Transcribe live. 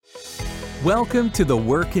Welcome to the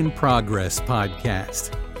Work in Progress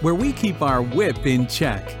podcast, where we keep our whip in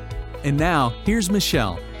check. And now, here's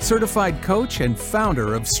Michelle, certified coach and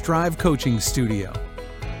founder of Strive Coaching Studio.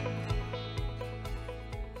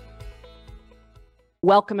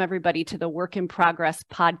 Welcome, everybody, to the Work in Progress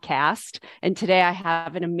podcast. And today I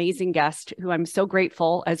have an amazing guest who I'm so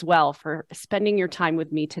grateful as well for spending your time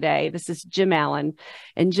with me today. This is Jim Allen.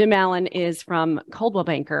 And Jim Allen is from Coldwell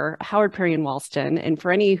Banker, Howard Perry and Walston. And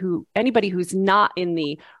for anybody who's not in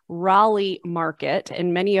the Raleigh market,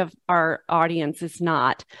 and many of our audience is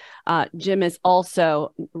not, Jim is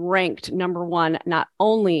also ranked number one, not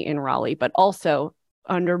only in Raleigh, but also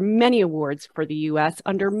under many awards for the U.S.,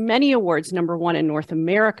 under many awards, number one in North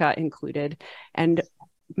America included, and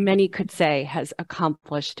many could say have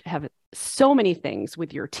so many things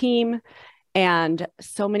with your team and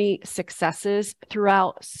so many successes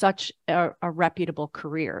throughout such a reputable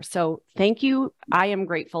career. So thank you. I am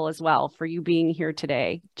grateful as well for you being here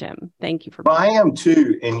today, Jim. Thank you for being here. I am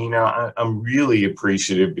too. And, I'm really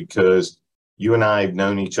appreciative because you and I have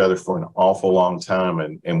known each other for an awful long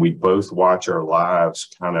time, and we both watch our lives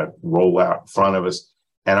kind of roll out in front of us.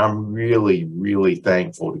 And I'm really, really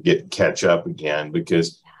thankful to catch up again,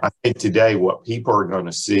 because I think today what people are going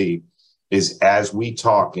to see is as we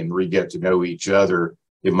talk and we get to know each other,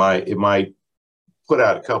 it might put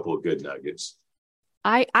out a couple of good nuggets.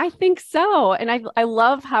 I think so. And I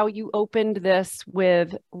love how you opened this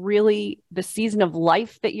with really the season of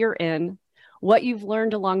life that you're in, what you've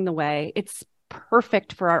learned along the way. It's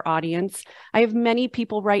perfect for our audience. I have many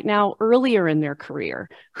people right now earlier in their career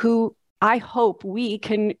who I hope we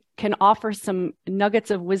can offer some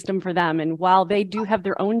nuggets of wisdom for them. And while they do have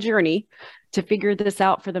their own journey to figure this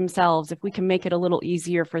out for themselves, if we can make it a little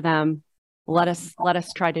easier for them, let us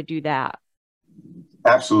try to do that.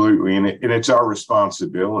 Absolutely. And it's our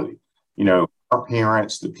responsibility. Our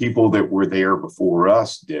parents, the people that were there before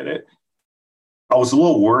us did it. I was a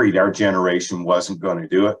little worried our generation wasn't going to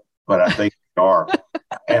do it, but I think we are.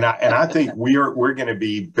 And I think we're going to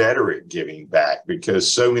be better at giving back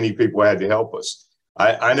because so many people had to help us.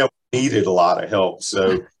 I know I needed a lot of help.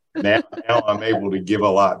 So now I'm able to give a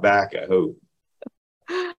lot back, I hope.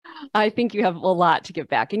 I think you have a lot to give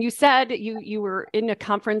back. And you said you were in a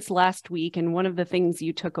conference last week, and one of the things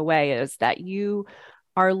you took away is that you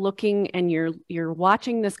are looking and you're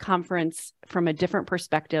watching this conference from a different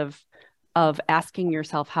perspective of asking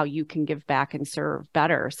yourself how you can give back and serve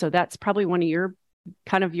better. So that's probably one of your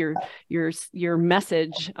kind of your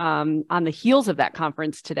message on the heels of that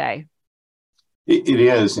conference today. It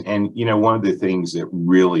is. And, one of the things that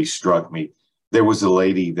really struck me, there was a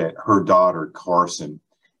lady that her daughter, Carson,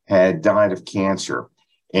 had died of cancer.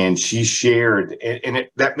 And she shared, and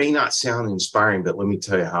that may not sound inspiring, but let me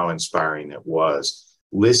tell you how inspiring it was.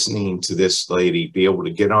 Listening to this lady be able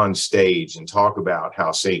to get on stage and talk about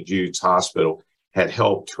how St. Jude's Hospital had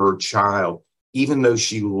helped her child, even though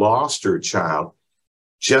she lost her child,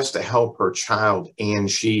 just to help her child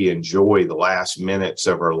and she enjoy the last minutes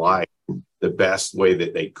of her life the best way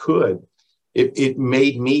that they could. It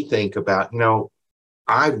made me think about,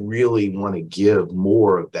 I really want to give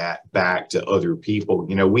more of that back to other people.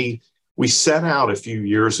 We set out a few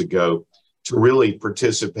years ago to really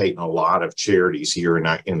participate in a lot of charities here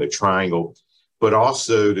in the Triangle, but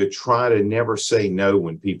also to try to never say no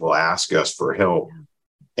when people ask us for help.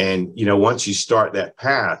 And, once you start that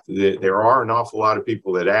path, there are an awful lot of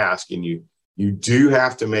people that ask, and you do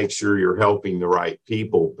have to make sure you're helping the right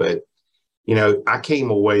people. But, I came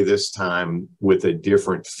away this time with a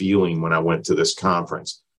different feeling when I went to this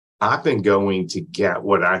conference. I've been going to get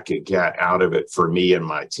what I could get out of it for me and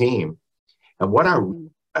my team. And what I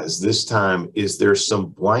as this time is there's some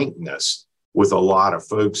blankness with a lot of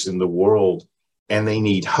folks in the world, and they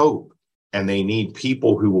need hope, and they need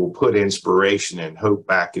people who will put inspiration and hope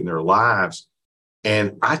back in their lives.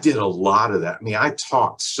 And I did a lot of that. I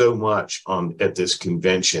talked so much at this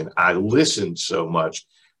convention. I listened so much,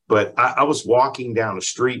 but I was walking down the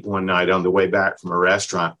street one night on the way back from a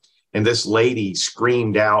restaurant, and this lady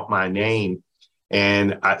screamed out my name.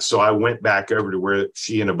 And so I went back over to where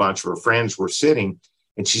she and a bunch of her friends were sitting.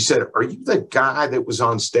 And she said, "Are you the guy that was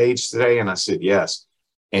on stage today?" And I said, "Yes."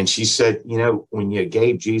 And she said, when you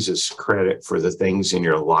gave Jesus credit for the things in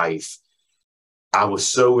your life, I was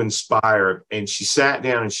so inspired. And she sat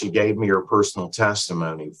down and she gave me her personal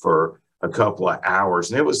testimony for a couple of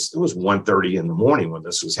hours. And it was 1:30 in the morning when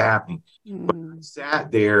this was happening. But I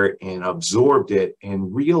sat there and absorbed it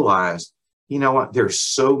and realized, there's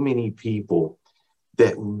so many people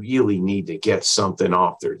that really need to get something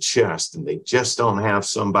off their chest, and they just don't have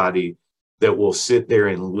somebody that will sit there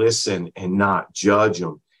and listen and not judge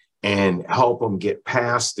them. and help them get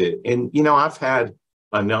past it. And, you know, I've had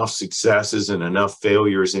enough successes and enough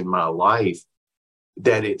failures in my life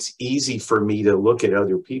that it's easy for me to look at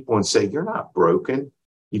other people and say, you're not broken.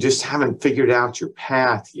 You just haven't figured out your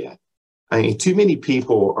path yet. I mean, too many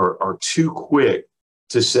people are too quick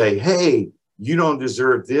to say, hey, you don't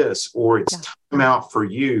deserve this, or it's time out for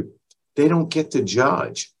you. They don't get to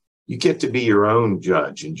judge. You get to be your own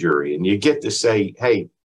judge and jury, and you get to say, hey,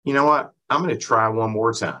 you know what? I'm going to try one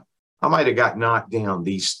more time. I might have got knocked down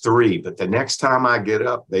these 3, but the next time I get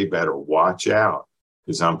up, they better watch out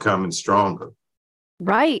because I'm coming stronger.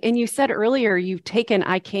 Right. And you said earlier, you've taken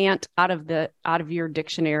I can't out of your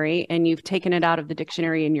dictionary, and you've taken it out of the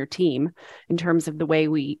dictionary in your team in terms of the way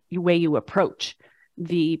you approach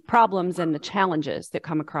the problems and the challenges that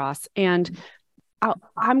come across. And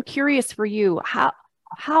I'm curious for you,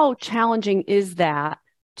 how challenging is that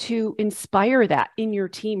to inspire that in your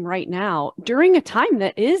team right now during a time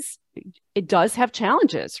that it does have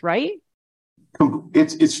challenges, right?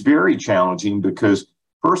 It's very challenging because,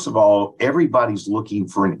 first of all, everybody's looking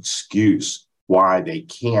for an excuse why they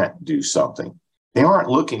can't do something. They aren't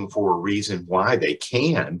looking for a reason why they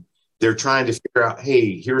can. They're trying to figure out,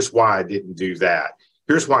 hey, here's why I didn't do that.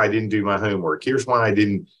 Here's why I didn't do my homework. Here's why I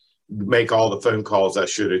didn't make all the phone calls I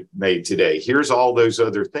should have made today. Here's all those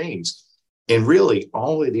other things. And really,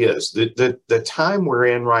 all it is, the time we're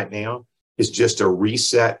in right now is just a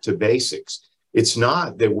reset to basics. It's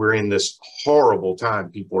not that we're in this horrible time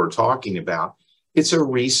people are talking about. It's a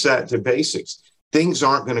reset to basics. Things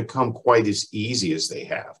aren't going to come quite as easy as they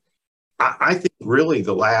have. I think really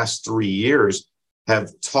the last 3 years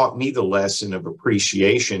have taught me the lesson of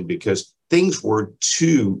appreciation, because things were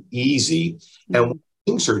too easy. And when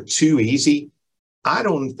things are too easy, I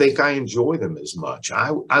don't think I enjoy them as much.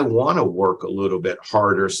 I want to work a little bit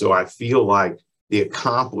harder so I feel like the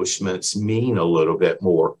accomplishments mean a little bit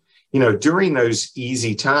more. You know, during those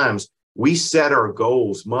easy times, we set our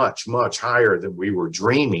goals much, much higher than we were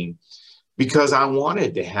dreaming, because I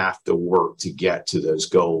wanted to have to work to get to those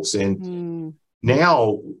goals. And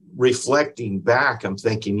now reflecting back, I'm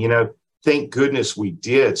thinking, you know, thank goodness we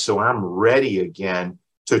did. So I'm ready again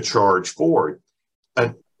to charge forward.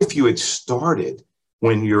 And if you had started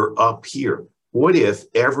when you're up here, what if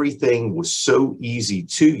everything was so easy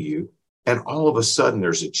to you and all of a sudden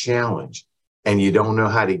there's a challenge and you don't know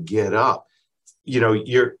how to get up? You know,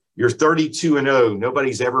 you're 32-0.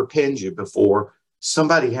 Nobody's ever pinned you before.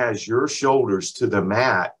 Somebody has your shoulders to the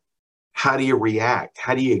mat. How do you react?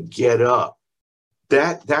 How do you get up?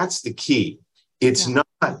 That's the key. It's not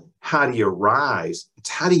how do you rise, it's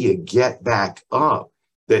how do you get back up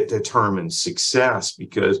that determines success,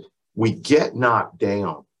 because we get knocked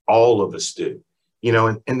down. All of us do, you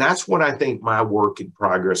know, and that's what I think my work in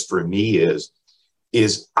progress for me is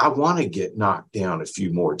I want to get knocked down a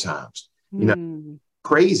few more times. You know,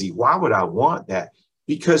 crazy. Why would I want that?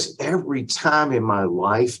 Because every time in my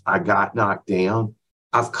life I got knocked down,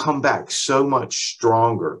 I've come back so much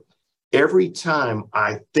stronger. Every time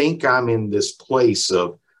I think I'm in this place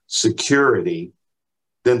of security,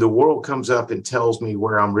 then the world comes up and tells me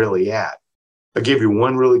where I'm really at. I'll give you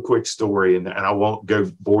one really quick story, and I won't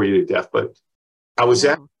go bore you to death, but I was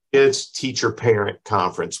at a kids teacher-parent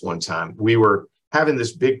conference one time. We were having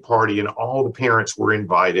this big party, and all the parents were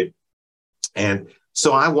invited. And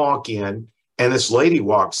so I walk in, and this lady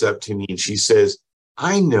walks up to me, and she says,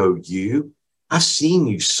 I know you. I've seen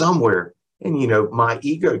you somewhere. And, you know, my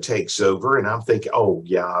ego takes over, and I'm thinking, oh,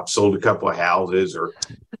 yeah, I've sold a couple of houses, or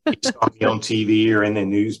you saw me on TV or in the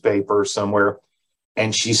newspaper somewhere.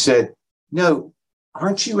 And she said, no,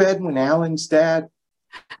 aren't you Edwin Allen's dad?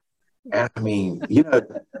 And I mean, you know,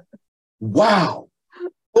 wow,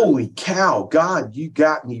 holy cow, God, you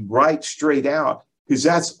got me right straight out, because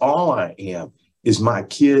that's all I am, is my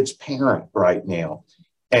kid's parent right now.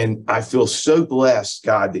 And I feel so blessed,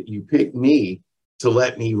 God, that you picked me to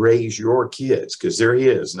let me raise your kids, because they're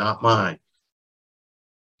his, not mine.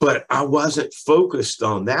 But I wasn't focused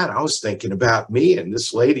on that. I was thinking about me. And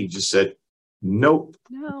this lady just said, nope,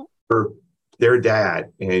 no, or their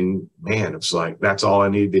dad. And man, it's like, that's all I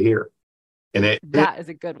needed to hear. And that is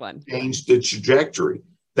a good one. Changed the trajectory.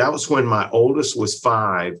 That was when my oldest was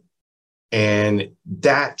 5. And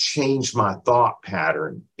that changed my thought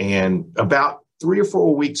pattern. And about 3 or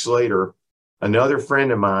 4 weeks later, another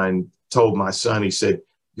friend of mine told my son, he said,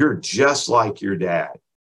 you're just like your dad.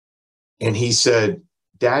 And he said,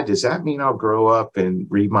 Dad, does that mean I'll grow up and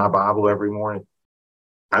read my Bible every morning?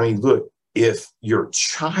 I mean, look, if your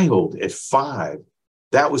child at 5,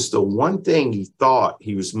 that was the one thing he thought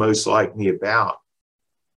he was most like me about,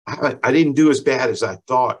 I didn't do as bad as I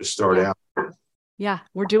thought to start out. Yeah,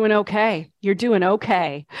 we're doing okay. You're doing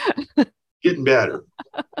okay. Getting better.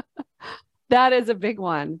 That is a big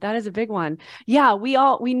one. That is a big one. Yeah, we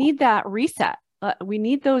need that reset. We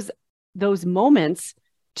need those moments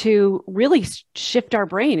to really shift our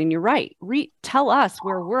brain. And you're right. Tell us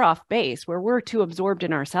where we're off base, where we're too absorbed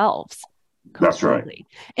in ourselves. That's right.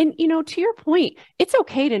 And to your point, it's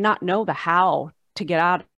okay to not know the how to get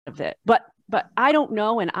out of it. But I don't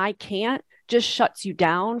know and I can't just shuts you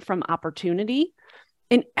down from opportunity.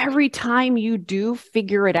 And every time you do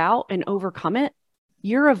figure it out and overcome it,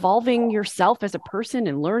 you're evolving yourself as a person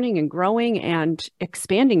and learning and growing and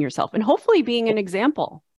expanding yourself and hopefully being an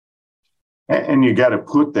example. And you got to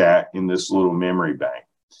put that in this little memory bank.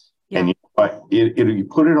 Yeah. And you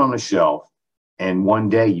put it on the shelf, and one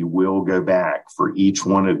day you will go back for each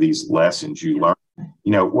one of these lessons you learn.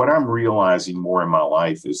 What I'm realizing more in my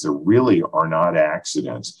life is there really are not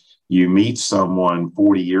accidents. You meet someone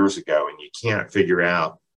 40 years ago and you can't figure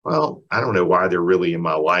out, well, I don't know why they're really in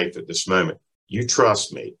my life at this moment. You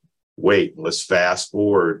trust me. Wait, let's fast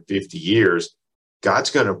forward 50 years. God's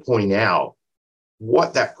going to point out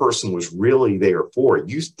what that person was really there for.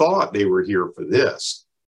 You thought they were here for this,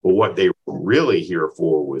 but what they were really here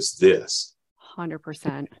for was this.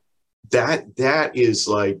 100%. That is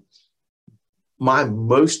like my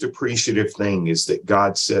most appreciative thing, is that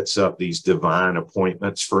God sets up these divine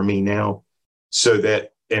appointments for me now, so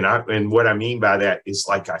that, and what I mean by that is,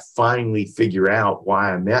 like, I finally figure out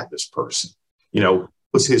why I met this person.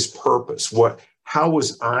 What's his purpose? How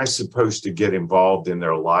was I supposed to get involved in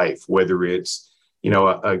their life? Whether it's,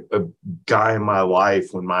 a guy in my life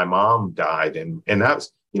when my mom died, and that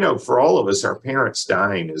was, for all of us, our parents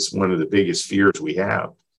dying is one of the biggest fears we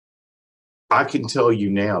have. I can tell you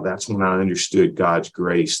now, that's when I understood God's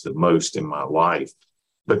grace the most in my life.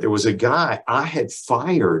 But there was a guy I had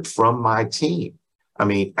fired from my team. I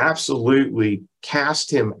mean, absolutely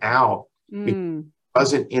cast him out. He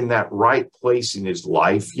wasn't in that right place in his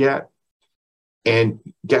life yet. And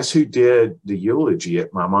guess who did the eulogy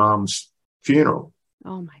at my mom's funeral?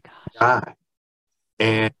 Oh my gosh. God.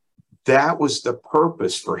 And that was the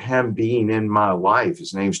purpose for him being in my life.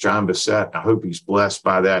 His name's John Bissett. I hope he's blessed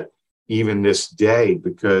by that even this day,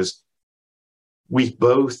 because we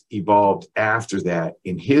both evolved after that.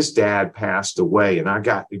 And his dad passed away, and I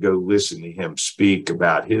got to go listen to him speak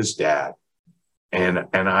about his dad. And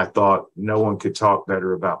I thought no one could talk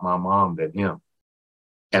better about my mom than him.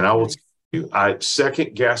 And I will tell you, I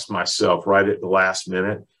second guessed myself right at the last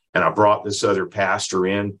minute. And I brought this other pastor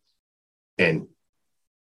in, and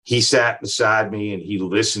he sat beside me and he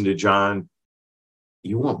listened to John.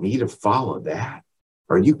 You want me to follow that?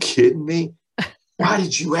 Are you kidding me? Why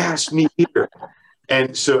did you ask me here?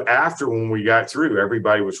 And so after, when we got through,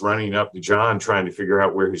 everybody was running up to John trying to figure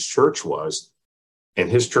out where his church was. And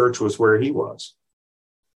his church was where he was.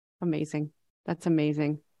 Amazing. That's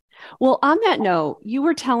amazing. Well, on that note, you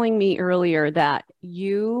were telling me earlier that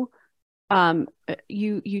you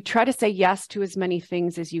try to say yes to as many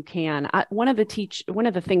things as you can. One of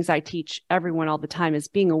the things I teach everyone all the time is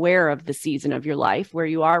being aware of the season of your life, where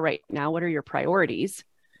you are right now. What are your priorities?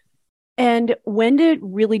 And when to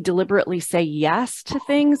really deliberately say yes to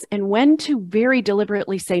things, and when to very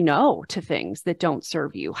deliberately say no to things that don't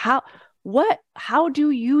serve you. How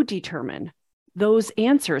do you determine those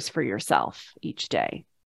answers for yourself each day?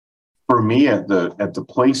 For me, at the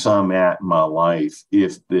place I'm at in my life,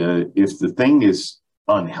 if the thing is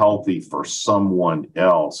unhealthy for someone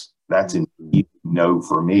else, that's a no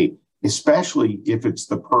for me, especially if it's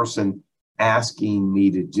the person asking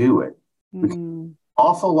me to do it. An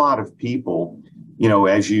awful lot of people,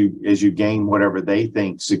 as you gain whatever they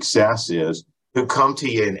think success is, who come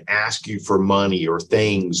to you and ask you for money or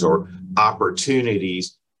things or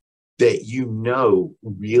opportunities that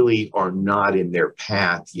really are not in their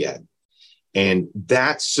path yet. And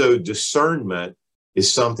so discernment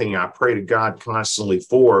is something I pray to God constantly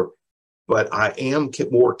for, but I am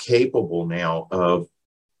more capable now of,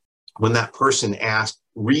 when that person asks,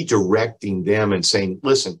 redirecting them and saying,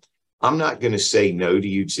 listen, I'm not going to say no to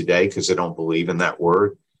you today because I don't believe in that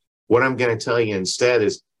word. What I'm going to tell you instead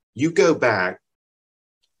is, you go back,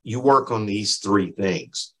 you work on these 3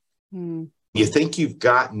 things. You think you've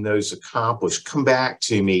gotten those accomplished, come back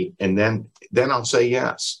to me, and then I'll say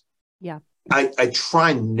yes. Yeah. I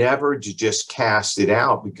try never to just cast it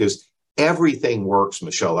out, because everything works,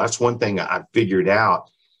 Michelle. That's one thing I figured out,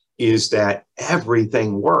 is that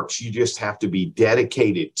everything works. You just have to be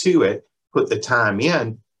dedicated to it, put the time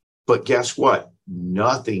in. But guess what?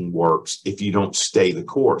 Nothing works if you don't stay the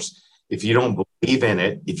course. If you don't believe in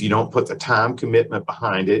it, if you don't put the time commitment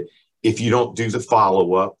behind it, if you don't do the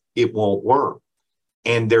follow-up, it won't work.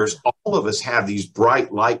 And there's all of us have these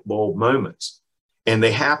bright light bulb moments, and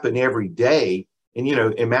they happen every day. And,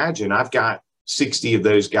 imagine I've got 60 of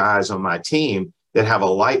those guys on my team that have a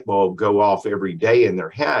light bulb go off every day in their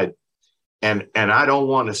head. And I don't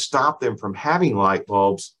want to stop them from having light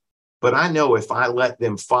bulbs, but I know if I let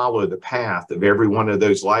them follow the path of every one of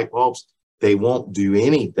those light bulbs, they won't do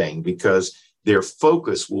anything because their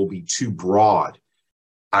focus will be too broad.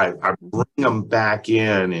 I bring them back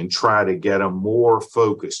in and try to get them more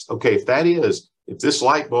focused. Okay, if this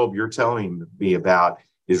light bulb you're telling me about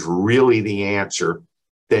is really the answer,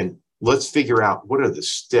 then let's figure out what are the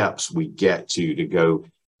steps we get to go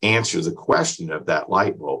answer the question of that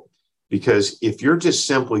light bulb. Because if you're just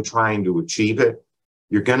simply trying to achieve it,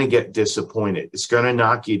 you're going to get disappointed. It's going to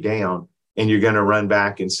knock you down, and you're going to run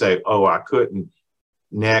back and say, oh, I couldn't.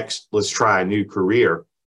 Next, let's try a new career.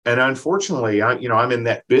 And unfortunately, I'm in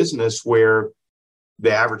that business where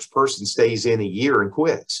the average person stays in a year and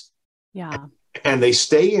quits. Yeah. And they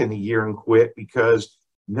stay in a year and quit because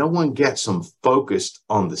no one gets them focused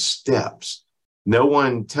on the steps. No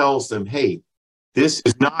one tells them, hey, this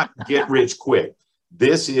is not get rich quick.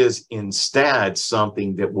 This is instead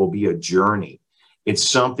something that will be a journey. It's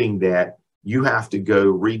something that you have to go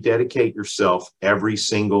rededicate yourself every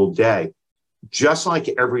single day. Just like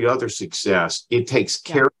every other success, it takes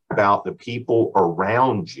care about the people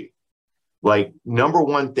around you. Like, number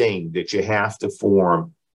one thing that you have to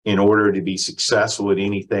form in order to be successful at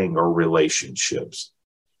anything are relationships.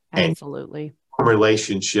 Absolutely. And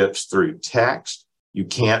relationships through text. You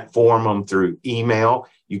can't form them through email.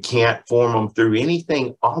 You can't form them through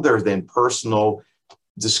anything other than personal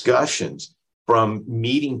discussions, from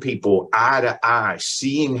meeting people eye to eye,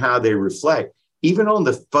 seeing how they reflect. Even on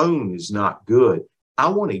the phone is not good. I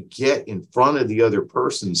want to get in front of the other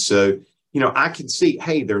person so, I can see,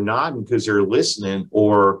 hey, they're nodding because they're listening,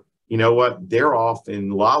 or, you know what, they're off in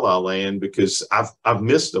la la land because I've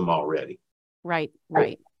missed them already. Right.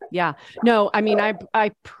 Yeah. No, I mean,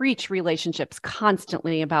 I preach relationships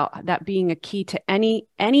constantly about that being a key to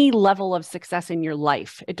any level of success in your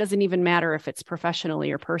life. It doesn't even matter if it's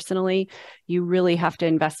professionally or personally. You really have to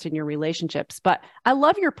invest in your relationships. But I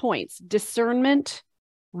love your points: discernment,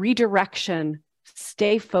 redirection,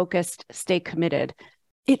 stay focused, stay committed.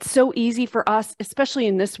 It's so easy for us, especially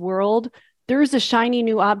in this world. There's a shiny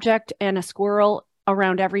new object and a squirrel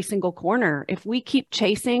around every single corner. If we keep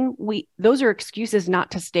chasing, those are excuses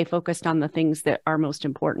not to stay focused on the things that are most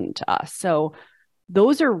important to us. So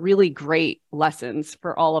those are really great lessons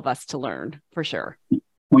for all of us to learn, for sure.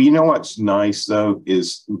 Well, what's nice though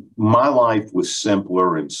is my life was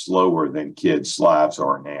simpler and slower than kids' lives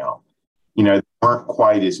are now. There aren't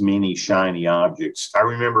quite as many shiny objects. I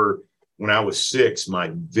remember when I was 6,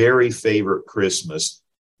 my very favorite Christmas,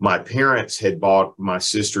 my parents had bought my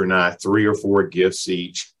sister and I 3 or 4 gifts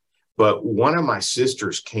each, but one of my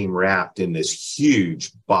sisters came wrapped in this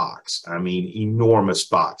huge box. I mean, enormous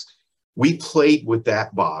box. We played with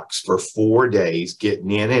that box for 4 days, getting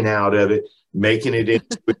in and out of it, making it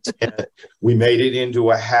into a tent. We made it into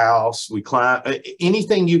a house. We climbed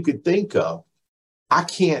anything you could think of. I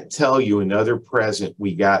can't tell you another present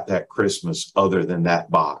we got that Christmas other than that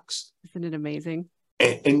box. Isn't it amazing?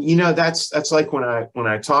 And that's like when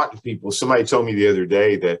I talk to people. Somebody told me the other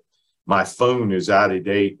day that my phone is out of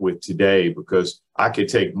date with today because I could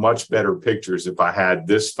take much better pictures if I had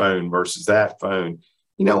this phone versus that phone.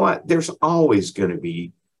 You know what? There's always going to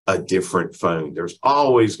be a different phone. There's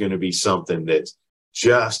always going to be something that's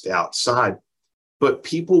just outside. But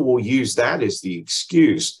people will use that as the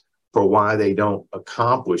excuse for why they don't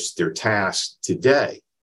accomplish their tasks today.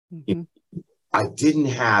 Mm-hmm. I didn't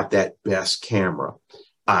have that best camera.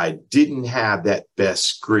 I didn't have that best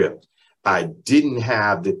script. I didn't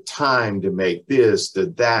have the time to make this,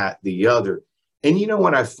 that, the other. And you know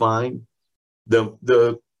what I find?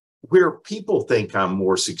 Where people think I'm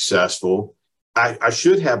more successful, I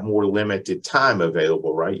should have more limited time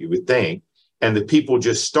available, right? You would think. And the people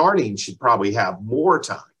just starting should probably have more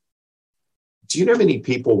time. Do you know how many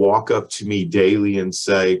people walk up to me daily and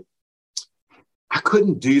say, I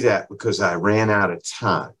couldn't do that because I ran out of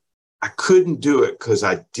time. I couldn't do it because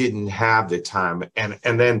I didn't have the time. And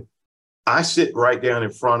then I sit right down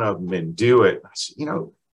in front of them and do it. I say,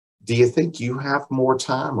 do you think you have more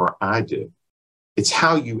time or I do? It's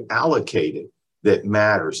how you allocate it that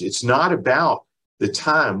matters. It's not about the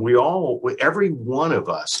time. Every one of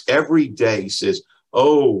us every day says,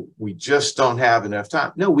 oh, we just don't have enough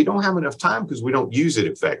time. No, we don't have enough time because we don't use it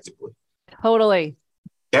effectively. Totally.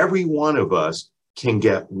 Every one of us can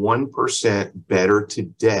get 1% better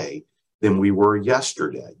today than we were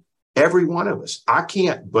yesterday. Every one of us.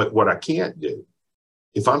 But what I can't do,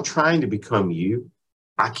 if I'm trying to become you,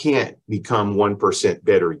 I can't become 1%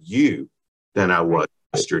 better you than I was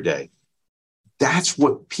yesterday. That's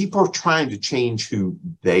what people are trying to change who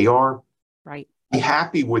they are. Right. Be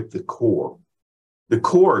happy with the core. The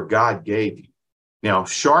core God gave you. Now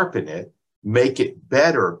sharpen it, make it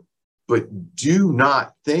better, but do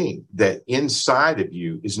not think that inside of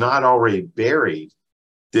you is not already buried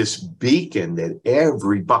this beacon that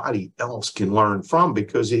everybody else can learn from,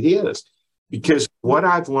 because it is. Because what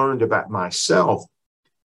I've learned about myself,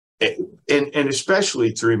 and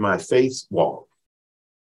especially through my faith walk,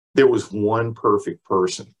 there was one perfect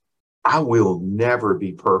person. I will never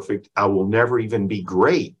be perfect. I will never even be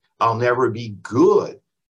great. I'll never be good,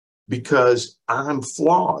 because I'm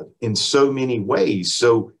flawed in so many ways.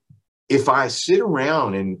 So if I sit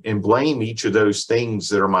around and blame each of those things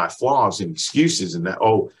that are my flaws and excuses, and that,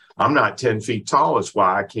 oh, I'm not 10 feet tall, that's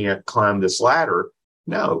why I can't climb this ladder.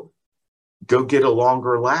 No, go get a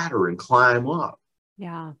longer ladder and climb up.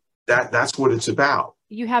 Yeah. That's what it's about.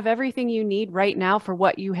 You have everything you need right now for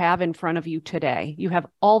what you have in front of you today. You have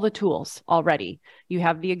all the tools already. You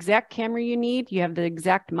have the exact camera you need. You have the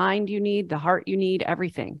exact mind you need, the heart you need,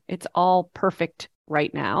 everything. It's all perfect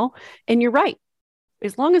right now. And you're right.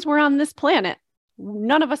 As long as we're on this planet,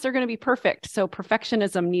 none of us are going to be perfect. So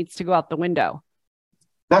perfectionism needs to go out the window.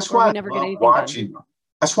 That's why I love watching.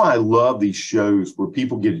 That's why I love these shows where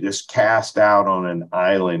people get just cast out on an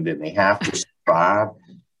island and they have to survive.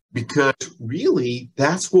 Because really,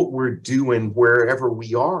 that's what we're doing wherever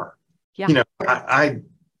we are. Yeah. You know,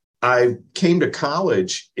 I came to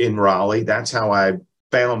college in Raleigh. That's how I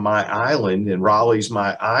found my island, and Raleigh's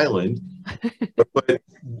my island. But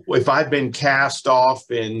if I'd been cast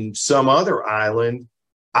off in some other island,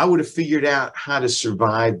 I would have figured out how to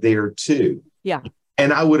survive there too. Yeah.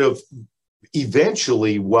 And I would have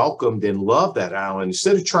eventually welcomed and loved that island.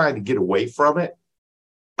 Instead of trying to get away from it,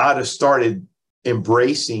 I'd have started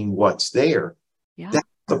embracing what's there. Yeah. That's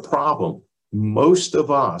the problem. Most of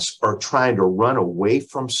us are trying to run away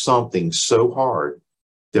from something so hard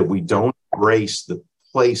that we don't embrace the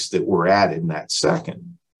place that we're at in that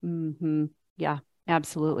second. Mm-hmm. Yeah,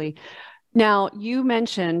 absolutely. Now, you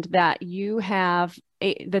mentioned that you have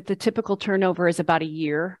that the typical turnover is about a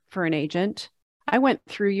year for an agent. I went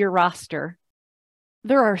through your roster.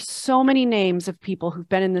 There are so many names of people who've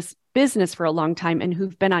been in this business for a long time and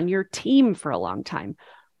who've been on your team for a long time.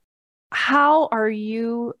 How are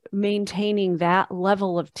you maintaining that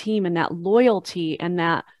level of team and that loyalty and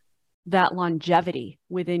that longevity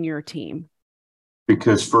within your team?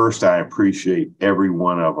 Because first, I appreciate every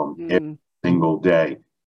one of them every single day.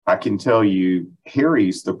 I can tell you,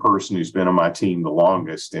 Harry's the person who's been on my team the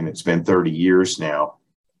longest, and it's been 30 years now.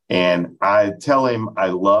 And I tell him I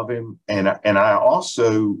love him, and I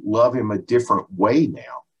also love him a different way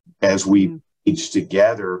now as we age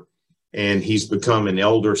together. And he's become an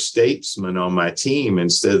elder statesman on my team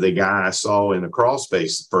instead of the guy I saw in a crawl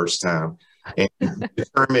space the first time. And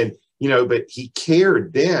determined, but he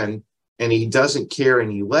cared then, and he doesn't care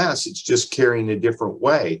any less. It's just caring a different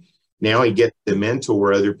way. Now he gets to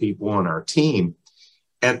mentor other people on our team.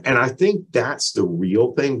 And I think that's the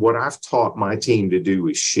real thing. What I've taught my team to do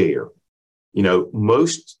is share.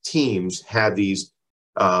 Most teams have these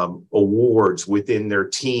awards within their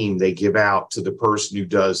team they give out to the person who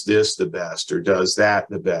does this the best, or does that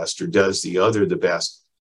the best, or does the other the best.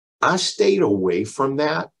 I stayed away from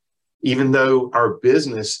that, even though our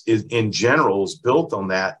business in general is built on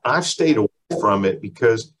that. I've stayed away from it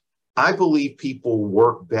because I believe people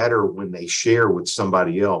work better when they share with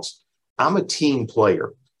somebody else. I'm a team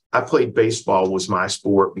player. I played baseball was my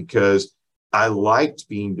sport because I liked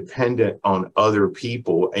being dependent on other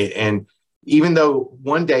people. And even though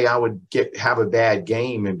one day I would have a bad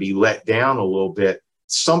game and be let down a little bit,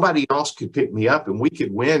 somebody else could pick me up and we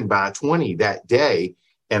could win by 20 that day.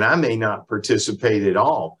 And I may not participate at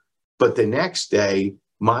all. But the next day,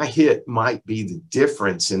 my hit might be the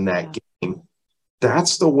difference in that game.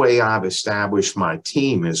 That's the way I've established my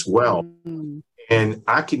team as well. Mm-hmm. And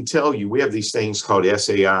I can tell you, we have these things called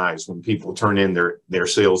SAIs when people turn in their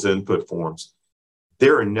sales input forms.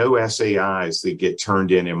 There are no SAIs that get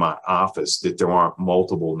turned in my office that there aren't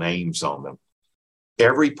multiple names on them.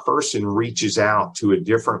 Every person reaches out to a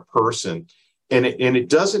different person. And it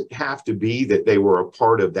doesn't have to be that they were a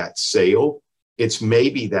part of that sale. It's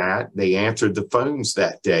maybe that they answered the phones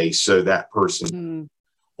that day, so that person,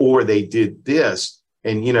 or they did this.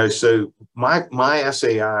 And, so my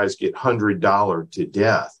SAIs get $100 to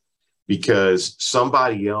death because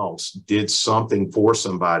somebody else did something for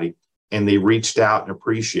somebody and they reached out and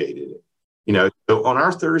appreciated it. So on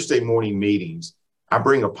our Thursday morning meetings, I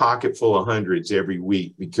bring a pocket full of hundreds every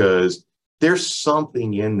week because there's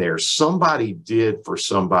something in there. Somebody did for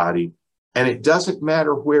somebody, and it doesn't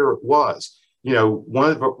matter where it was. You know,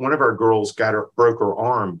 one of our girls broke her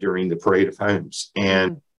arm during the Parade of Homes,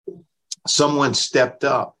 and someone stepped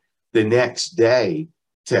up the next day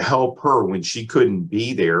to help her when she couldn't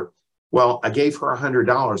be there. Well, I gave her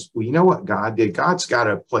 $100. Well, you know what God did? God's got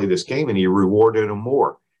to play this game, and he rewarded them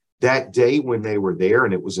more. That day when they were there,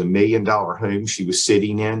 and it was $1 million home she was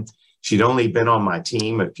sitting in, she'd only been on my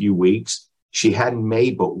team a few weeks. She hadn't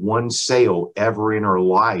made but one sale ever in her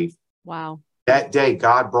life. Wow. That day,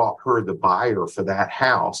 God brought her the buyer for that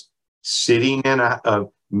house, sitting in a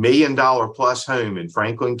 $1 million plus home in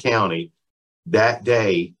Franklin County that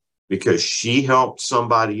day, because she helped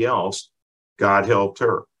somebody else. God helped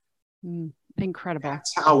her. Incredible.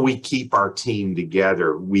 That's how we keep our team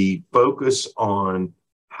together. We focus on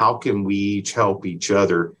how can we each help each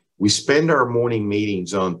other. We spend our morning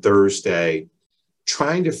meetings on Thursday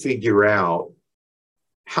trying to figure out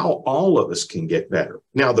how all of us can get better.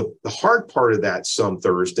 Now, the hard part of that some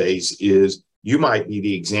Thursdays is you might be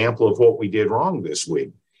the example of what we did wrong this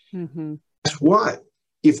week. Guess what?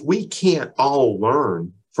 If we can't all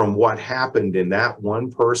learn from what happened in that one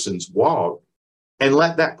person's walk and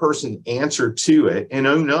let that person answer to it and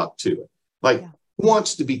own up to it. Like, who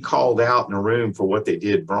wants to be called out in a room for what they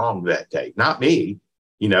did wrong that day? Not me,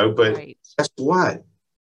 you know, but guess what?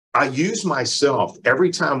 I use myself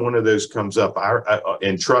every time one of those comes up.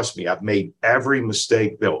 And trust me, I've made every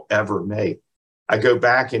mistake they'll ever make. I go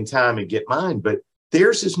back in time and get mine, but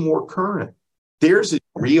theirs is more current. Theirs is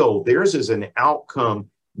real. Theirs is an outcome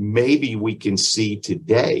maybe we can see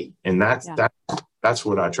today. And that's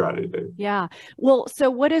what I try to do. Yeah. Well, so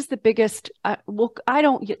what is the biggest, I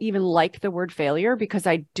don't even like the word failure, because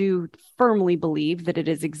I do firmly believe that it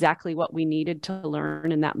is exactly what we needed to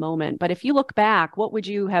learn in that moment. But if you look back, what would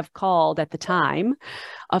you have called at the time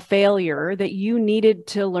a failure that you needed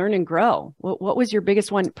to learn and grow? What was your biggest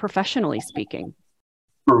one, professionally speaking?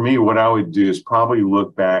 For me, what I would do is probably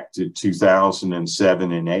look back to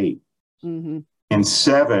 2007 and 8. In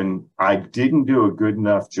 7, I didn't do a good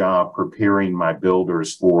enough job preparing my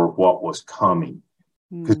builders for what was coming.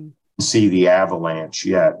 Because I didn't see the avalanche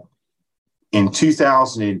yet. In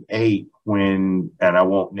 2008, and I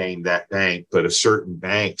won't name that bank, but a certain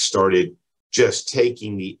bank started just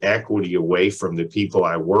taking the equity away from the people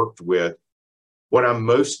I worked with. What I'm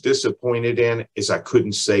most disappointed in is I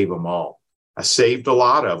couldn't save them all. I saved a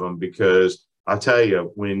lot of them because I'll tell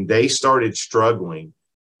you, when they started struggling,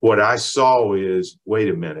 what I saw is, wait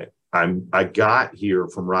a minute, I got here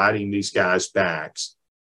from riding these guys' backs.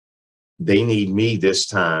 They need me this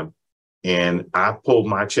time. And I pulled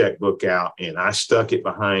my checkbook out and I stuck it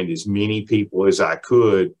behind as many people as I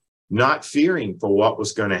could, not fearing for what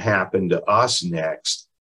was going to happen to us next.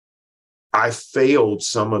 I failed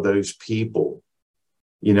some of those people.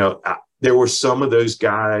 You know, there were some of those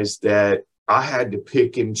guys that I had to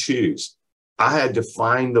pick and choose. I had to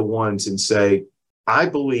find the ones and say, I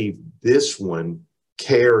believe this one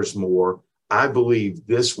cares more. I believe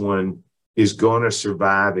this one is going to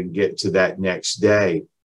survive and get to that next day.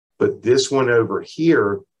 But this one over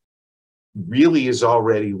here really is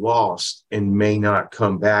already lost and may not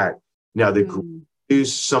come back. Now, the good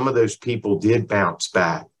news, some of those people did bounce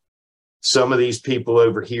back. Some of these people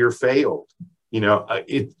over here failed. You know,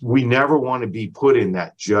 we never want to be put in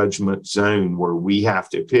that judgment zone where we have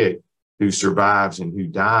to pick who survives and who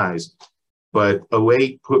dies. But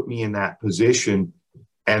 08 put me in that position.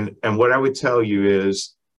 And what I would tell you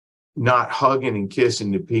is not hugging and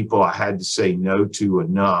kissing the people I had to say no to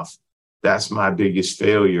enough. That's my biggest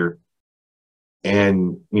failure.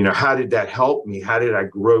 And, you know, how did that help me? How did I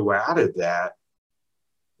grow out of that?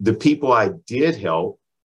 The people I did help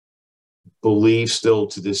believe still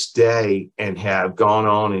to this day and have gone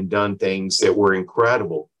on and done things that were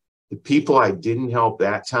incredible. The people I didn't help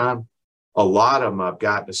that time, a lot of them I've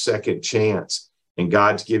gotten a second chance, and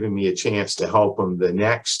God's given me a chance to help them the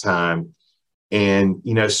next time. And,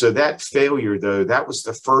 you know, so that failure, though, that was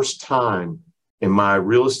the first time in my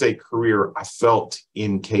real estate career I felt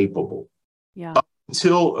incapable. Yeah. Up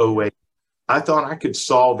until 08, I thought I could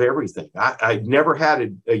solve everything. I never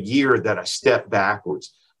had a year that I stepped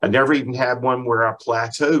backwards. I never even had one where I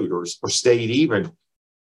plateaued or stayed even.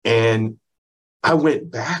 And I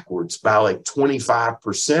went backwards by like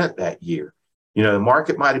 25% that year. You know, the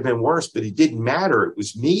market might have been worse, but it didn't matter. It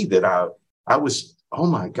was me that I was, oh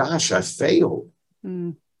my gosh, I failed.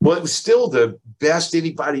 Well, it was still the best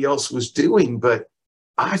anybody else was doing, but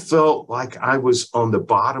I felt like I was on the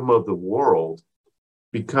bottom of the world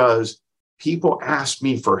because people asked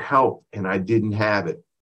me for help and I didn't have it.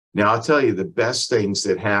 Now, I'll tell you the best things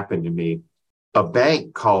that happened to me. a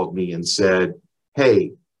bank called me and said,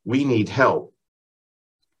 hey, we need help.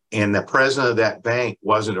 And the president of that bank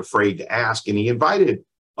wasn't afraid to ask. And he invited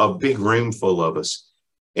a big room full of us.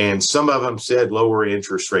 And some of them said lower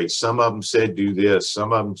interest rates. Some of them said do this.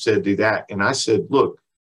 Some of them said do that. And I said, look,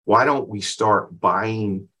 why don't we start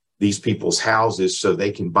buying these people's houses so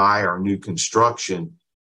they can buy our new construction?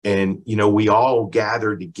 And, you know, we all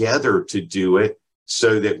gather together to do it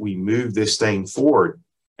so that we move this thing forward.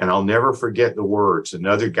 And I'll never forget the words.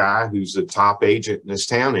 Another guy who's a top agent in this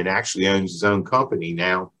town and actually owns his own company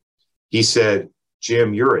now, he said,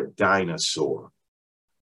 Jim, you're a dinosaur.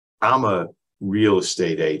 I'm a real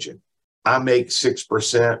estate agent. I make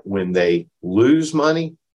 6% when they lose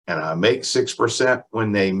money, and I make 6%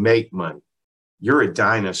 when they make money. You're a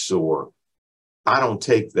dinosaur. I don't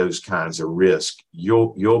take those kinds of risks.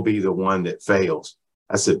 You'll be the one that fails.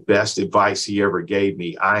 That's the best advice he ever gave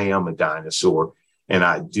me. I am a dinosaur, and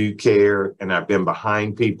I do care, and I've been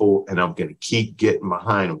behind people, and I'm going to keep getting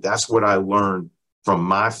behind them. That's what I learned from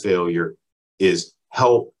my failure, is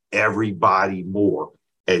help everybody more.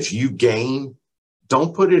 As you gain,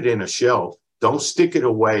 don't put it in a shelf. Don't stick it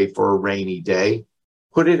away for a rainy day.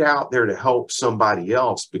 Put it out there to help somebody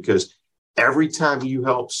else, because every time you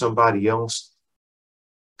help somebody else,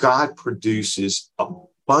 God produces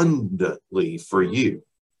abundantly for you.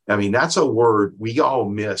 I mean, that's a word we all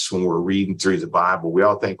miss when we're reading through the Bible. We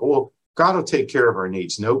all think, oh, God will take care of our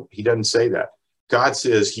needs. Nope, he doesn't say that. God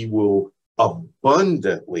says he will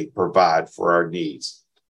abundantly provide for our needs.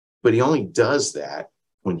 But he only does that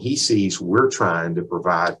when he sees we're trying to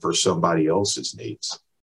provide for somebody else's needs.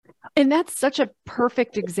 And that's such a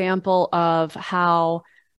perfect example of how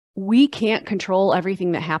we can't control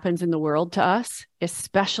everything that happens in the world to us,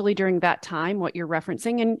 especially during that time, what you're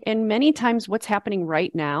referencing, and many times what's happening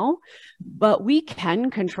right now. But we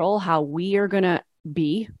can control how we are going to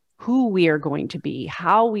be, who we are going to be,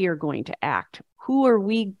 how we are going to act. Who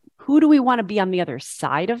do we want to be on the other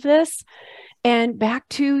side of this? And back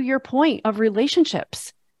to your point of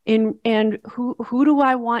relationships, and who do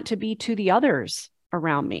I want to be to the others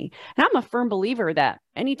around me? And I'm a firm believer that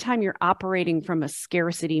anytime you're operating from a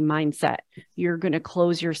scarcity mindset, you're going to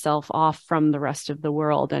close yourself off from the rest of the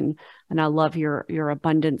world. And I love your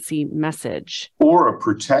abundancy message. Or a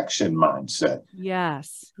protection mindset.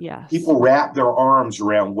 Yes, yes. People wrap their arms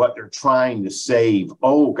around what they're trying to save.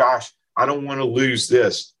 Oh gosh, I don't want to lose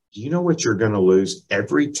this. Do you know what you're going to lose?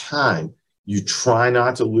 Every time you try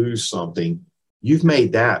not to lose something, you've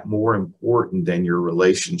made that more important than your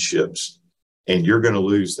relationships. And you're going to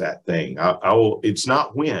lose that thing. It's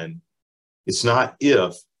not when, it's not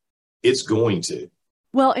if, it's going to.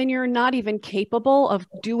 Well, and you're not even capable of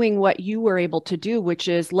doing what you were able to do, which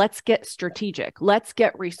is let's get strategic, let's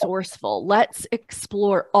get resourceful, let's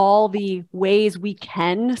explore all the ways we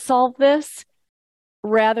can solve this,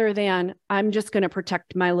 rather than I'm just going to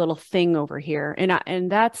protect my little thing over here.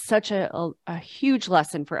 And that's such a huge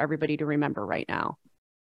lesson for everybody to remember right now.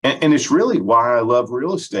 And it's really why I love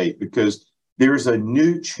real estate, because there's a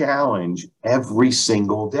new challenge every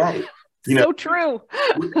single day. You know, so true.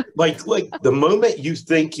 like the moment you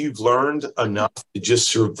think you've learned enough to just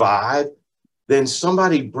survive, then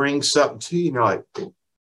somebody brings something to you, and you're like,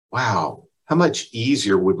 wow, how much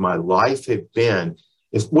easier would my life have been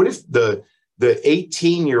what if the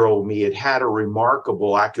 18-year-old me had a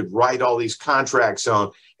remarkable, I could write all these contracts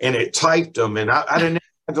on, and it typed them, and I didn't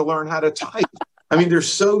have to learn how to type. I mean,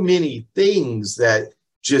 there's so many things that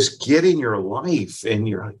just get in your life, and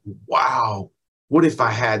you're like, wow, what if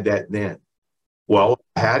I had that then? Well, if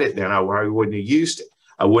I had it then, I wouldn't have used it.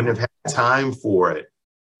 I wouldn't have had time for it.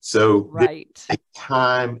 So right. There's a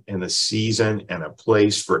time and a season and a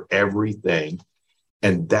place for everything.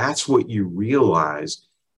 And that's what you realize.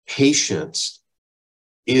 Patience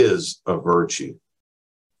is a virtue.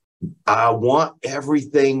 I want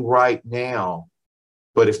everything right now,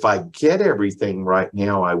 but if I get everything right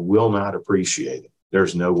now, I will not appreciate it.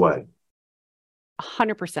 There's no way.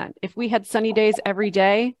 100%. If we had sunny days every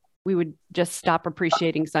day, we would just stop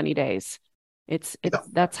appreciating sunny days.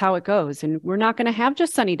 That's how it goes. And we're not going to have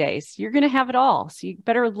just sunny days. You're going to have it all. So you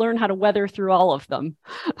better learn how to weather through all of them.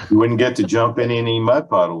 You wouldn't get to jump in any mud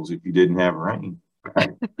puddles if you didn't have rain.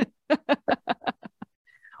 Right?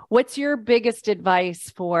 What's your biggest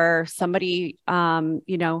advice for somebody,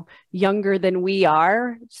 younger than we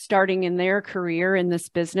are, starting in their career in this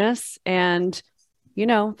business, and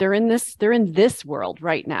they're in this world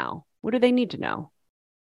right now? What do they need to know?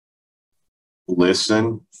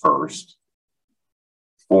 Listen first.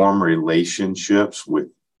 Form relationships with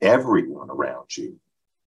everyone around you.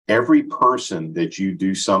 Every person that you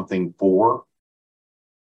do something for,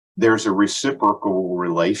 there's a reciprocal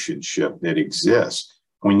relationship that exists.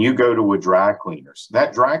 When you go to a dry cleaners,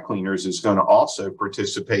 that dry cleaners is going to also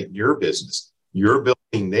participate in your business. You're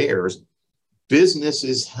building theirs.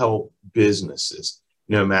 Businesses help businesses,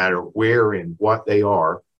 no matter where and what they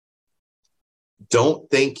are. Don't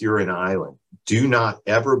think you're an island. Do not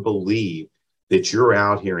ever believe that you're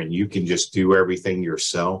out here and you can just do everything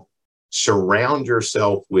yourself. Surround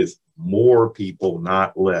yourself with more people,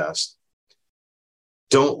 not less.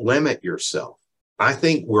 Don't limit yourself. I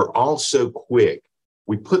think we're all so quick.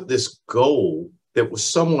 We put this goal that was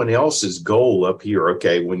someone else's goal up here.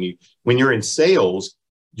 Okay, when you're in sales,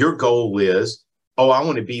 your goal is, oh, I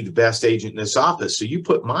want to be the best agent in this office. So you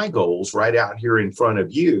put my goals right out here in front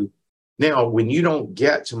of you. Now, when you don't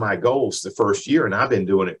get to my goals the first year, and I've been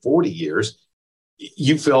doing it 40 years,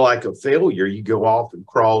 you feel like a failure. You go off and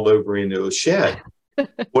crawl over into a shed.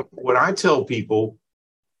 What I tell people,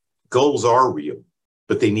 goals are real,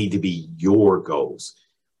 but they need to be your goals.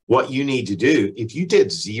 What you need to do, if you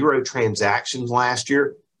did 0 transactions last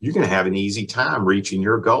year, you're going to have an easy time reaching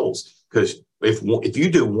your goals, because if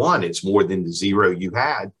you do 1, it's more than the 0 you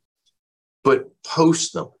had. But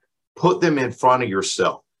post them, put them in front of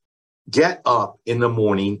yourself. Get up in the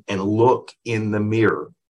morning and look in the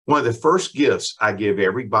mirror. One of the first gifts I give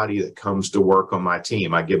everybody that comes to work on my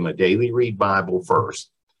team, I give them a daily read Bible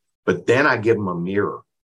first, but then I give them a mirror,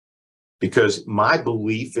 because my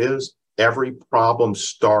belief is every problem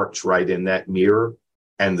starts right in that mirror,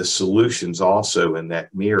 and the solution's also in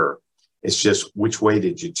that mirror. It's just which way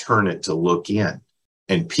did you turn it to look in?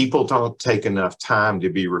 And people don't take enough time to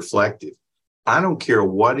be reflective. I don't care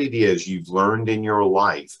what it is you've learned in your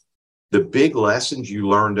life. The big lessons, you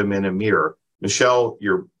learned them in a mirror. Michelle,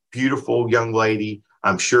 you're a beautiful young lady.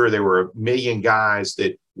 I'm sure there were a million guys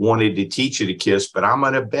that wanted to teach you to kiss, but I'm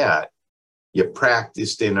going to bet you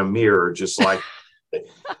practiced in a mirror, just like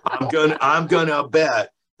I'm gonna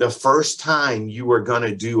bet the first time you were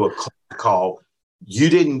gonna do a call, you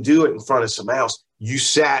didn't do it in front of somebody else. You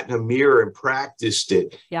sat in a mirror and practiced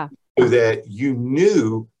it, so that you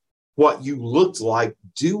knew what you looked like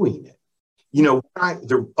doing it. You know,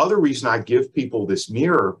 the other reason I give people this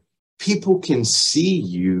mirror, people can see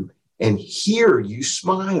you and hear you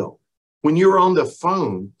smile. When you're on the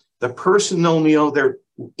phone, the person on the other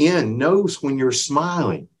end knows when you're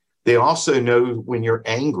smiling. They also know when you're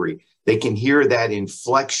angry. They can hear that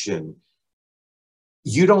inflection.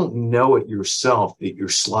 You don't know it yourself that you're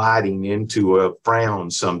sliding into a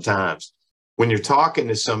frown sometimes. When you're talking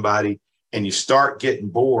to somebody and you start getting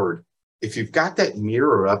bored, if you've got that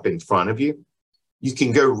mirror up in front of you, you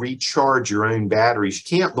can go recharge your own batteries.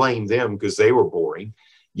 You can't blame them because they were boring.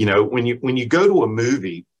 You know, when you go to a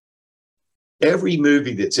movie, every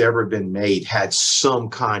movie that's ever been made had some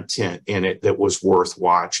content in it that was worth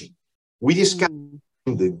watching. We just got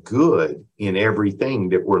the good in everything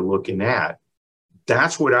that we're looking at.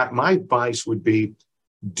 That's what my advice would be.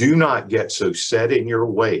 Do not get so set in your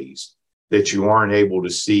ways that you aren't able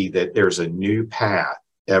to see that there's a new path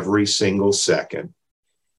every single second.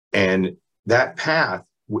 And that path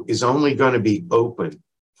is only going to be open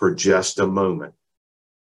for just a moment.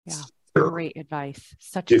 Yeah. Great advice.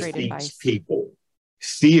 Such great advice. People.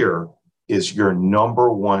 Fear is your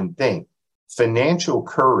number one thing. Financial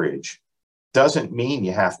courage doesn't mean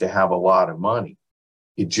you have to have a lot of money.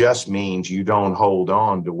 It just means you don't hold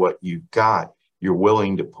on to what you've got. You're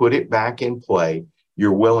willing to put it back in play.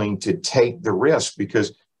 You're willing to take the risk,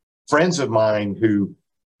 because friends of mine who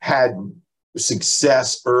had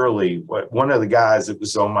success early, one of the guys that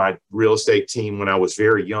was on my real estate team when I was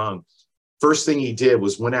very young, first thing he did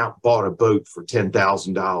was went out and bought a boat for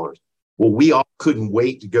 $10,000. Well, we all couldn't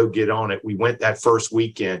wait to go get on it. We went that first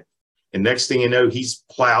weekend, and next thing you know, he's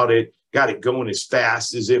plowed it, got it going as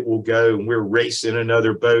fast as it will go, and we're racing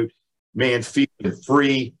another boat. Man, feeling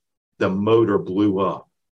free. The motor blew up.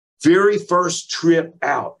 Very first trip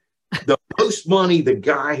out, the most money the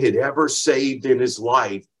guy had ever saved in his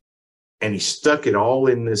life, and he stuck it all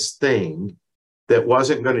in this thing that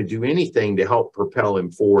wasn't going to do anything to help propel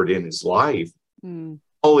him forward in his life.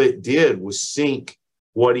 All it did was sink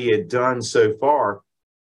what he had done so far.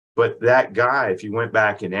 But that guy, if you went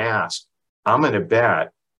back and asked, I'm going to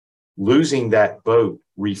bet losing that boat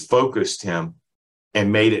refocused him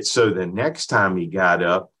and made it so the next time he got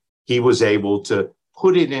up, he was able to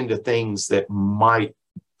put it into things that might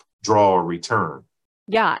draw a return.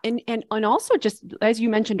 Yeah. And also, just as you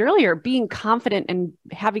mentioned earlier, being confident and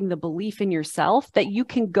having the belief in yourself that you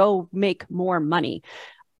can go make more money.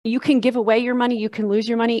 You can give away your money, you can lose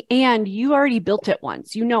your money, and you already built it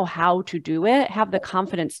once. You know how to do it. Have the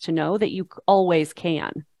confidence to know that you always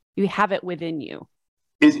can. You have it within you.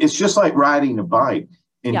 It's just like riding a bike.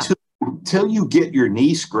 Until you get your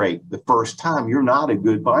knee scraped the first time, you're not a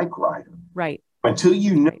good bike rider. Right. Until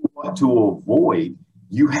you know what to avoid,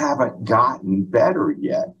 you haven't gotten better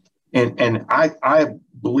yet. And I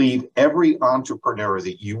believe every entrepreneur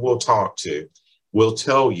that you will talk to will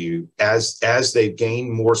tell you as they've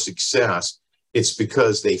gained more success, it's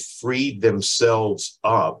because they freed themselves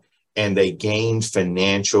up and they gained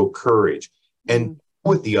financial courage. And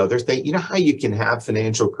with the other thing, you know how you can have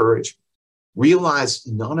financial courage? Realize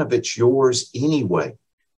none of it's yours anyway.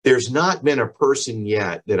 There's not been a person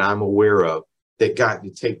yet that I'm aware of that got to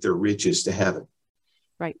take their riches to heaven.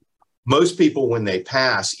 Right. Most people, when they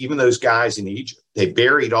pass, even those guys in Egypt, they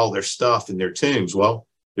buried all their stuff in their tombs. Well,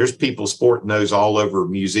 there's people sporting those all over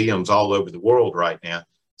museums all over the world right now.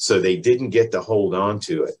 So they didn't get to hold on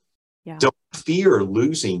to it. Yeah. Don't fear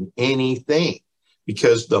losing anything,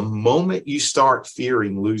 because the moment you start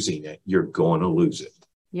fearing losing it, you're going to lose it.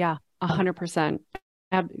 Yeah, 100%.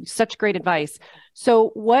 Such great advice. So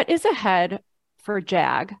what is ahead for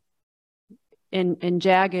JAG? And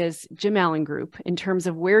JAG is Jim Allen Group, in terms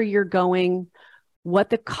of where you're going, what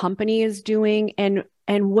the company is doing, and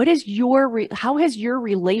what is how has your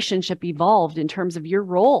relationship evolved in terms of your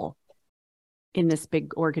role in this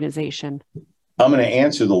big organization? I'm going to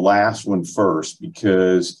answer the last one first,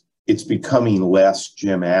 because it's becoming less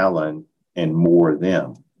Jim Allen and more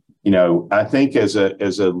them. You know, I think as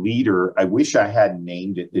a leader, I wish I hadn't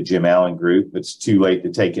named it the Jim Allen Group. It's too late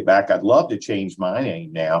to take it back. I'd love to change my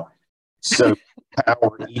name now, so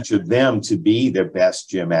empower each of them to be the best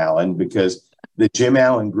Jim Allen, because the Jim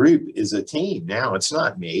Allen Group is a team now. It's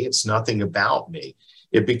not me. It's nothing about me.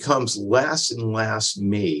 It becomes less and less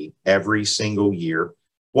me every single year.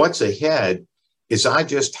 What's ahead is I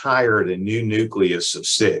just hired a new nucleus of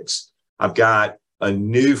 6. I've got a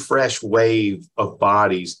new fresh wave of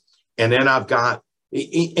bodies. And then I've got,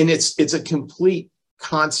 and it's a complete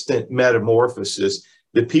constant metamorphosis.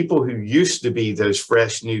 The people who used to be those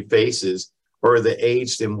fresh new faces are the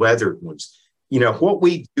aged and weathered ones. You know, what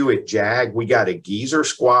we do at JAG, we got a geezer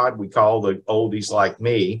squad, we call the oldies like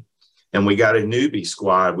me, and we got a newbie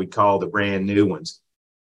squad, we call the brand new ones.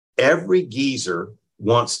 Every geezer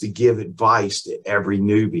wants to give advice to every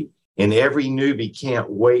newbie, and every newbie can't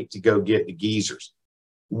wait to go get the geezers.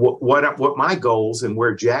 What my goals and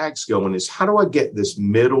where JAG's going is, how do I get this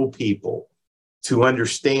middle people to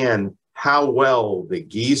understand how well the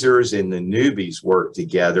geezers and the newbies work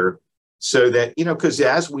together, so that, you know, because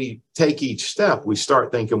as we take each step, we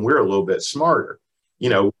start thinking we're a little bit smarter, you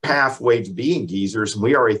know, halfway to being geezers, and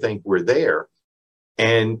we already think we're there.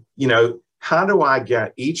 And, you know, how do I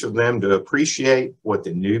get each of them to appreciate what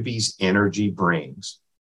the newbies' energy brings?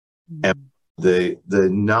 And the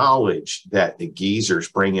knowledge that the geezers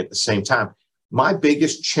bring at the same time. My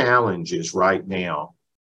biggest challenges right now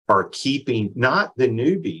are keeping not the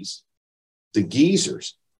newbies, the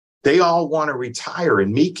geezers. They all want to retire,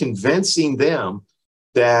 and me convincing them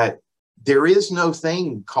that there is no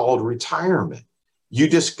thing called retirement. You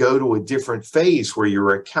just go to a different phase where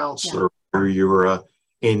you're a counselor, or you're a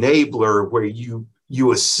enabler, where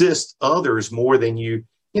you assist others more than you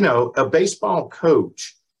know, a baseball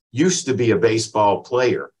coach used to be a baseball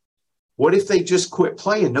player. What if they just quit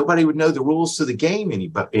playing? Nobody would know the rules to the game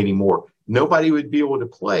anymore. Nobody would be able to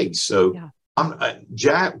play. So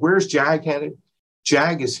JAG, where's JAG headed?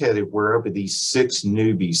 JAG is headed wherever these 6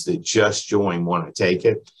 newbies that just joined want to take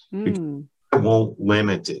it. I won't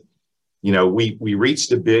limit it. You know, we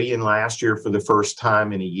reached $1 billion last year for the first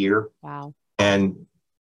time in a year. Wow. And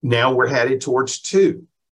now we're headed towards 2.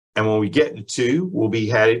 And when we get to 2, we'll be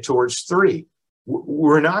headed towards 3.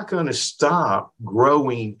 We're not going to stop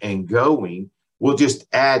growing and going. We'll just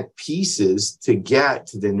add pieces to get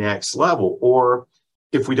to the next level. Or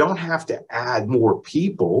if we don't have to add more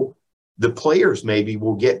people, the players maybe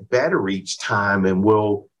will get better each time and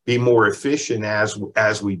will be more efficient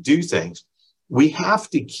as we do things. We have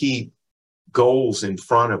to keep goals in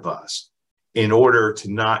front of us in order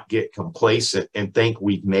to not get complacent and think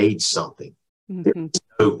we've made something.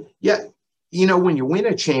 So, yeah, you know, when you win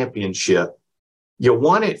a championship, you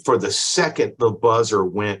won it for the second the buzzer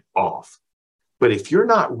went off. But if you're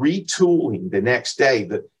not retooling the next day,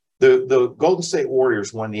 the Golden State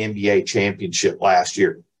Warriors won the NBA championship last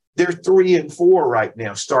year. They're 3-4 right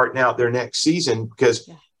now, starting out their next season, because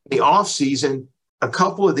the offseason, a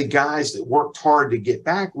couple of the guys that worked hard to get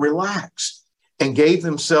back relaxed and gave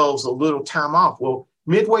themselves a little time off. Well,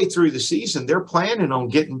 midway through the season, they're planning on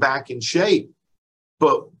getting back in shape.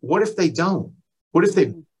 But what if they don't? What if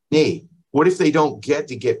they need? What if they don't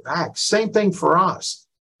get back? Same thing for us.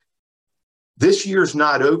 This year's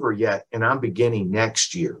not over yet, and I'm beginning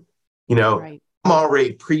next year. You know, I'm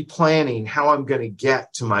already pre-planning how I'm going to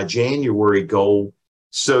get to my January goal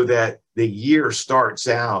so that the year starts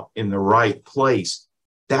out in the right place.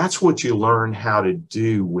 That's what you learn how to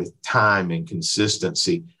do with time and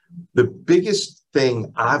consistency. The biggest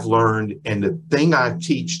thing I've learned, and the thing I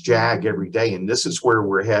teach JAG every day, and this is where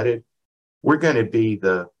we're headed, we're going to be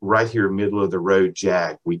the right here, middle of the road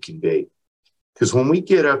JAG we can be. Because when we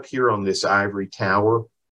get up here on this ivory tower,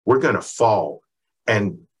 we're going to fall.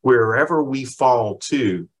 And wherever we fall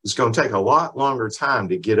to, it's going to take a lot longer time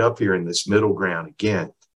to get up here in this middle ground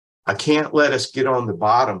again. I can't let us get on the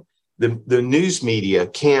bottom. The news media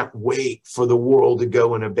can't wait for the world to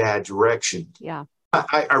go in a bad direction. Yeah.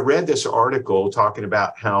 I read this article talking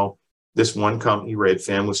about how this one company,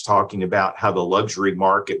 Redfin, was talking about how the luxury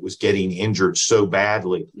market was getting injured so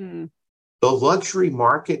badly. The luxury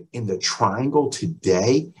market in the Triangle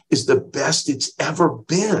today is the best it's ever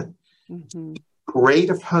been. Parade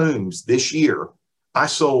of homes this year, I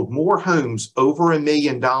sold more homes over $1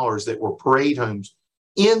 million that were parade homes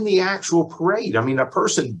in the actual parade. I mean, a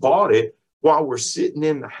person bought it while we're sitting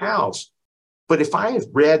in the house. But if I had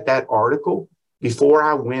read that article before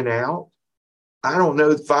I went out, I don't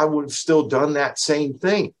know if I would have still done that same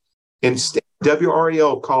thing. Instead,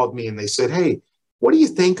 WRAL called me and they said, hey, what do you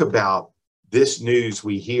think about this news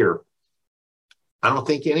we hear? I don't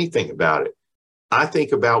think anything about it. I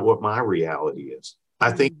think about what my reality is.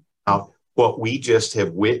 I think about what we just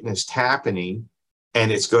have witnessed happening,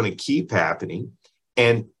 and it's going to keep happening.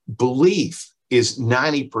 And belief is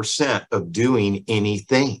 90% of doing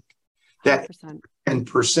anything. That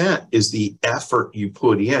 10% is the effort you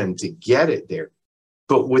put in to get it there.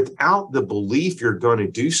 But without the belief you're going to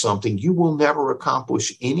do something, you will never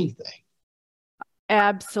accomplish anything.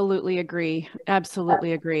 Absolutely agree.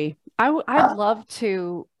 Absolutely agree. I'd love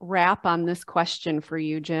to wrap on this question for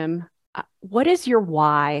you, Jim. What is your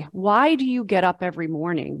why? Why do you get up every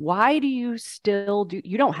morning? Why do you still do?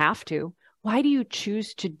 You don't have to. Why do you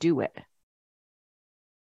choose to do it?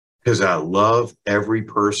 Because I love every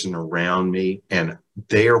person around me, and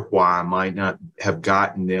their why might not have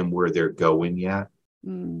gotten them where they're going yet.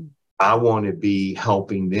 I want to be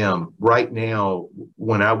helping them. Right now,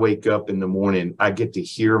 when I wake up in the morning, I get to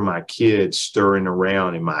hear my kids stirring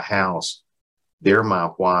around in my house. They're my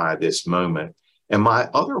why this moment. And my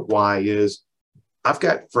other why is I've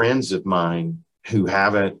got friends of mine who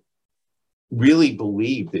haven't really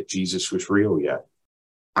believed that Jesus was real yet.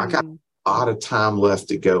 I got a lot of time left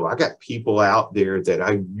to go. I got people out there that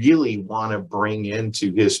I really want to bring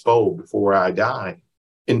into his fold before I die.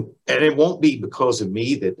 And it won't be because of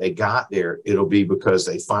me that they got there. It'll be because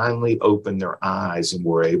they finally opened their eyes and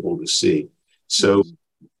were able to see. So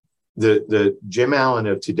the Jim Allen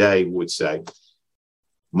of today would say,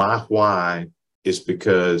 my why is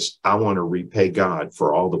because I want to repay God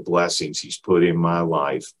for all the blessings he's put in my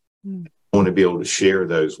life. I want to be able to share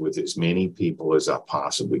those with as many people as I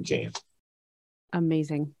possibly can.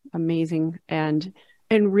 Amazing. Amazing. And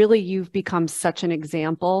really, you've become such an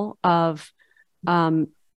example of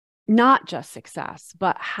not just success,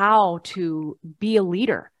 but how to be a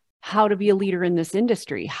leader, how to be a leader in this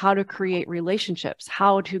industry, how to create relationships,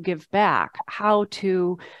 how to give back, how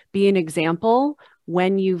to be an example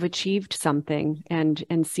when you've achieved something and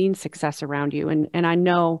seen success around you. And I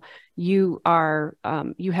know you are,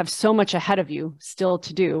 you have so much ahead of you still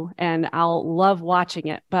to do, and I'll love watching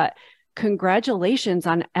it, but congratulations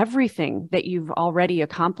on everything that you've already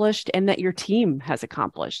accomplished and that your team has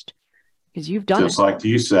accomplished, because you've done Just like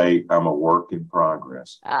you say, I'm a work in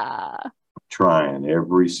progress. I'm trying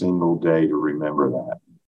every single day to remember that.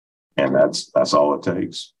 And that's all it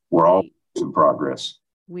takes. We're all in progress.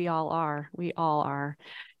 We all are. We all are.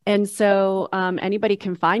 And so anybody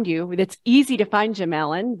can find you. It's easy to find Jim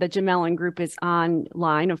Allen. The Jim Allen Group is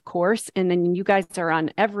online, of course. And then you guys are on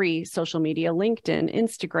every social media, LinkedIn,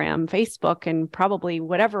 Instagram, Facebook, and probably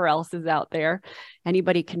whatever else is out there.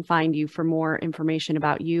 Anybody can find you for more information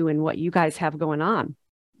about you and what you guys have going on.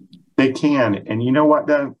 They can. And you know what,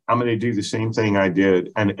 Doug? I'm going to do the same thing I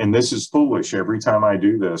did. And this is foolish every time I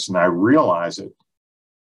do this, and I realize it.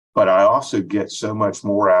 But I also get so much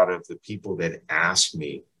more out of the people that ask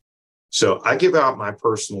me. So I give out my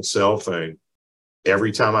personal cell phone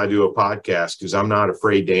every time I do a podcast because I'm not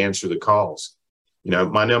afraid to answer the calls. You know,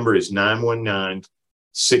 my number is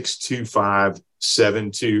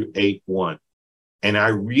 919-625-7281. And I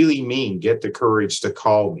really mean get the courage to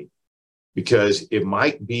call me, because it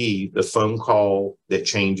might be the phone call that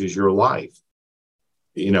changes your life.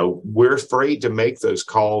 You know, we're afraid to make those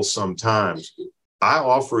calls sometimes. I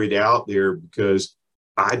offer it out there because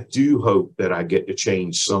I do hope that I get to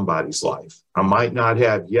change somebody's life. I might not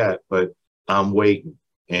have yet, but I'm waiting.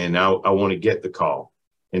 and I want to get the call.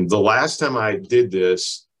 And the last time I did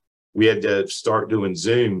this, we had to start doing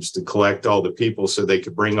Zooms to collect all the people so they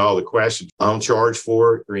could bring all the questions. I don't charge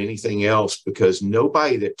for it or anything else because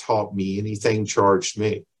nobody that taught me anything charged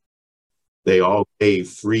me. They all gave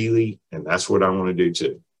freely, and that's what I want to do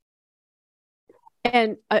too.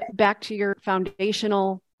 And back to your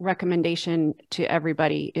foundational recommendation to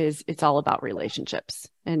everybody is it's all about relationships,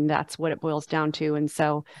 and that's what it boils down to. And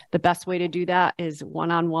so the best way to do that is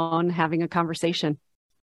one-on-one, having a conversation.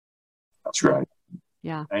 That's right.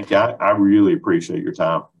 Yeah. Thank you. I really appreciate your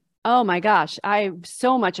time. Oh my gosh. I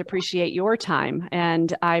so much appreciate your time,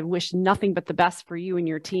 and I wish nothing but the best for you and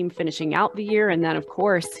your team finishing out the year. And then of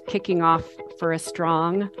course, kicking off for a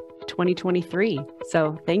strong 2023.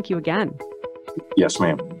 So thank you again. Yes,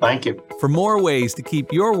 ma'am. Thank you. For more ways to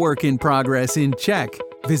keep your work in progress in check,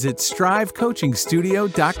 visit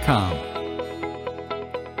strivecoachingstudio.com.